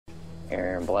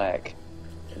Aaron Black,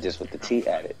 just with the T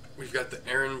added. We've got the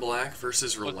Aaron Black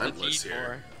versus Rhelentless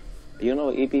here. You know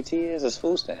what EBT is? It's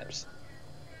food stamps.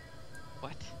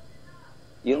 What?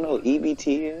 You don't know what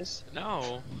EBT is?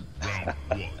 No.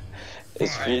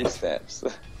 It's food stamps.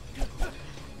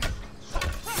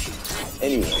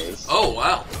 Anyways. Oh,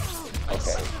 wow.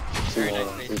 Okay. Very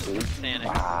nice face from Sanic.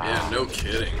 Wow. Yeah, no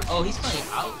kidding. Oh, he's playing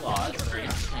Outlaw. That's very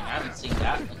interesting. I haven't seen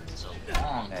that in so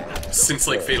long. Since,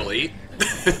 like, Fatal 8?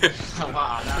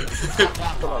 Wow,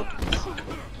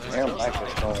 Aaron Black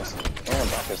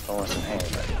is throwing some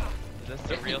hands right now. Is this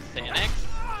the real Sanix?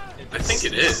 I think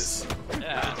it is.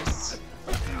 Yeah.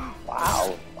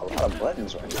 Wow, a lot of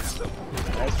buttons right now.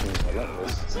 Nice from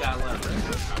Rhelentless. He's got a lot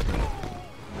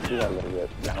of You got a little bit.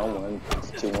 Down 1,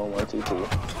 2, 1, 1, 2, 2.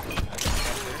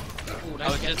 I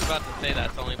was just about to say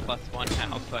that's only +1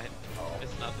 now, but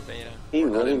it's not the beta. He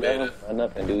really let him run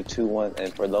up and do 2-1.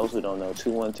 And for those who don't know,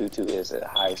 2-1, 2-2 is a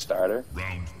high starter.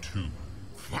 Round 2.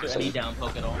 So he down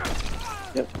poke it all.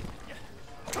 Yep.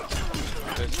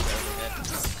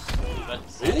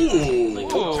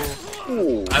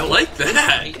 Ooh. I like that.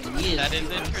 That is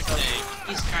interesting.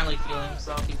 He's currently feeling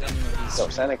himself. He's done with these. So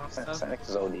Sanic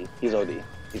is OD. He's OD.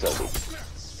 He's OD.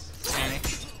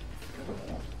 Sanic.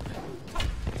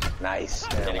 Nice.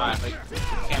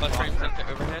 Plus frame center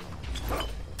overhead.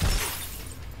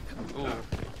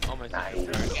 Ooh. Almost. Nice.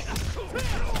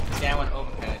 Down one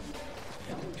overhead.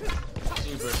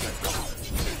 Super.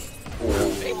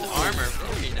 Base armor,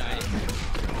 very nice.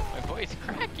 My voice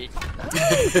cracking.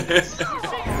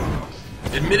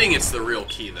 Admitting it's the real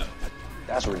key, though.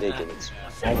 That's ridiculous.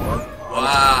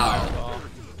 Wow.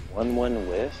 1-1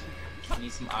 with.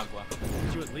 Need some agua.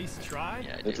 Did you at least try?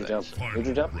 Yeah, I Neutral do jump. actually.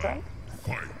 Neutral jump try?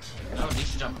 Fight. No, you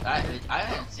should jump. I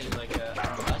hadn't seen like a.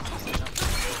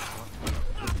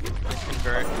 Let's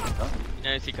convert. He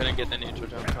noticed he couldn't get the neutral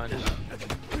jump punch.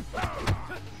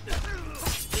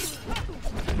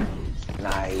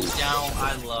 Nice. Down,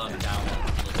 I love down.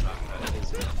 That is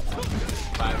good.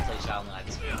 If I play Shadow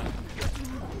Knights.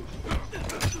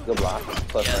 Good block.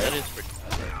 Plus Yeah, that right. is pretty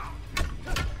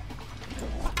good.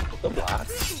 Good block.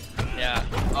 Yeah.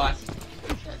 Oh,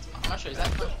 I'm not sure. Is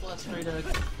that punch plus straight up?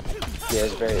 Yeah,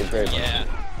 it's very Yeah.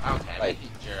 Okay, Like-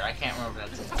 making sure. I can't remember that.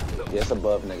 Yeah, it's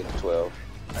above -12.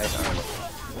 Nice armor.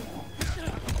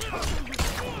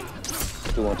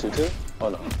 2-1, 2-2? Oh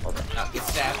no. Okay. Now get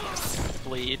stabbed.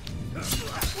 Bleed.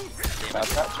 Top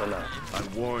touch or no? I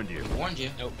warned you. Warned you.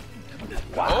 Nope.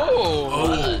 Wow.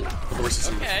 Oh. Forces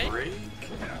him Okay. to break.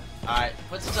 Alright,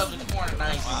 puts himself in the corner.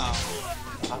 Nice. Wow.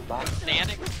 Top box.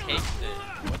 Sanic takes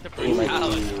it. What the He might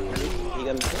brutality. he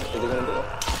gonna do it. Is he gonna do it?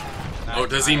 Oh,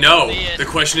 does he know? See it. The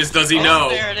question is, does he Oh, know?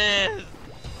 there it is.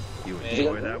 You Wait.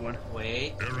 enjoy that one?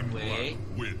 Wait. Aaron Wait.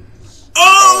 Black wins.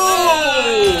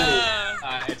 Oh!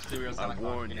 It's the real I Sonic.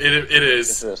 warned you. It It's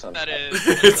is. real something. That is.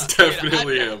 It's Dude,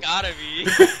 definitely him. It's gotta be.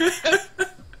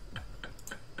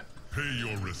 Pay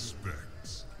your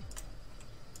respects.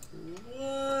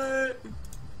 What?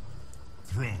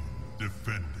 Throne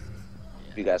defended.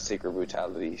 You got secret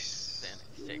brutalities.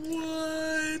 Sanic takes it.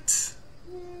 What?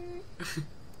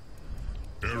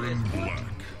 Aaron Black.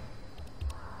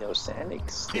 Yo,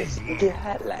 Sanix, this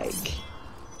guy like.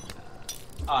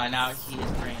 Oh, now he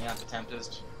is bringing out the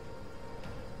Tempest.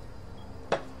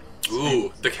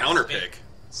 Ooh, the counter pick.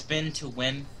 Spin to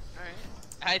win. Alright.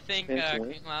 I think Into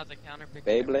it. King Lau's a counter pick.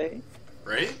 Beyblade,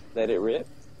 Right? let it rip.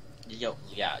 Yo,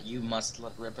 yeah, you must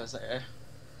let rip us there.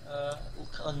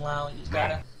 Kung Lao, you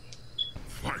gotta.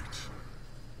 Fight.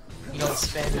 You don't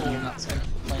spin and you're not spinning.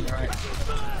 Playing it right.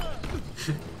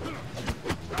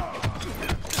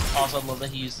 Also, love that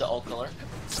he used the alt color.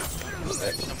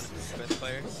 Best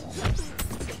player.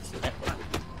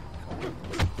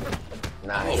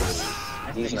 Nice.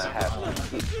 He's not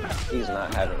he's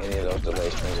not having any of those delay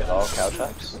strings at all. Cow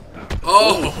chops.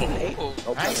 Oh! Hey,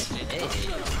 no Nice. punish. Hey.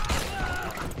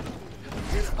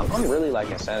 I'm really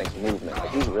liking Sanic's movement.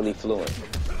 Like he's really fluent.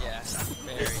 Yeah.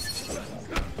 Very.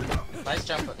 Nice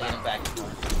jump in and back. Into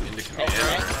Oh, command.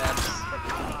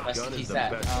 right. Rest in Gun is peace the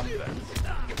that. best defense.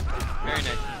 Very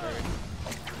nice convert.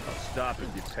 Stop if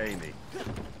you pay me.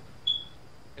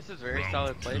 This is very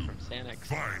solid play from Sanix.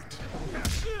 Fight.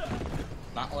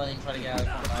 Not letting him try to get out of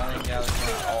the corner. Not letting him get out of the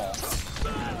corner at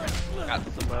all. Got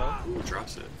the low. Ooh,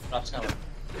 drops it. Drops cover.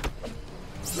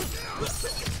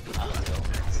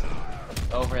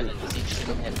 Over and then he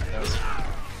shouldn't hit those.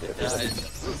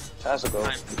 Tries to go.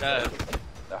 Time does.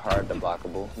 The hard, the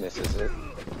blockable, misses it.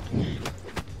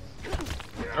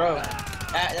 Throw.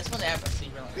 That's when they have to see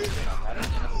really. I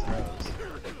don't know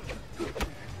throws.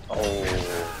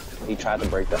 Oh, he tried to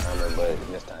break the armor, but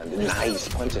this time, nice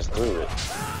punches through it.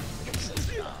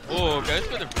 Oh, goes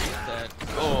for the reset.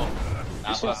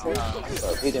 plus enough.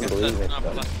 Bro, he didn't believe That's it. not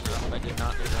Bro. plus enough. I did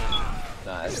not do that.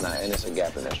 Nah, it's not, and it's a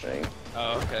gap in the string.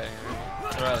 Oh, okay.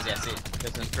 Throws, yeah, see.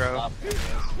 Goes in throw. Up.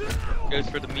 Goes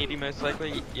for the meaty most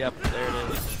likely. Yep, there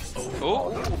it is.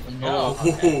 Oh! No.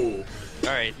 Oh.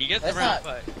 Alright, he gets That's around,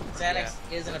 not- but Xanax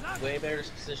is in a way better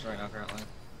position right now, currently.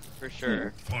 for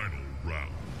sure. Final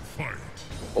round. Fight.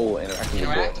 Oh, interacting with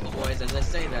Interactable, boys, as I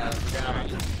say that.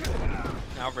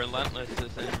 Now Rhelentless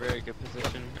is in a very good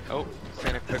position. Oh,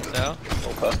 Santa cooks out.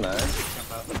 Oh,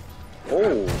 +9.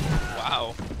 Oh,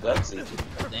 Wow. gutsy.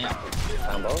 Damn.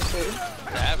 Combo city.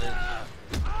 Savage.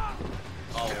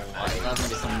 Oh, that's gonna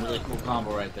be some really cool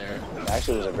combo right there.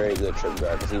 Actually, it was a very good trip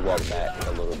guard because he walked back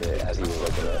a little bit as he was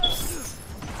looking up.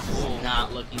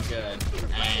 Not looking good.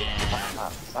 And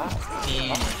Pop, pop,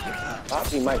 damn. pop.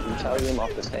 He might retaliate him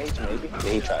off the stage, maybe.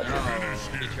 Yeah, he tried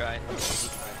to. He tried.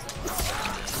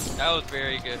 That was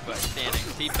very good by standing.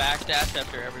 He backdashed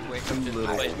after every wake up just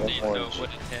placed the so it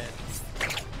wouldn't hit.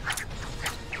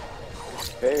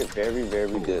 Very, very,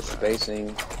 very good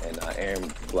spacing and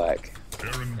Aaron Black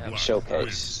Aaron Yep. Black.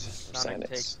 showcase Sonic Sanix.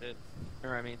 takes it.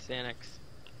 Or I mean Sanix.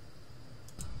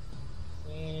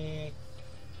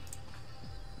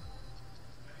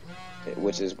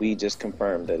 Which is, we just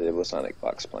confirmed that it was Sonic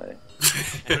Fox playing.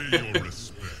 Pay your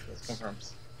respects. This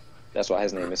confirms. That's why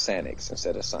his name is Sanix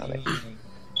instead of Sonic. Sanix.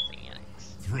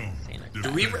 Throne. Sanix.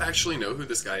 Do we defend. actually know who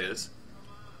this guy is?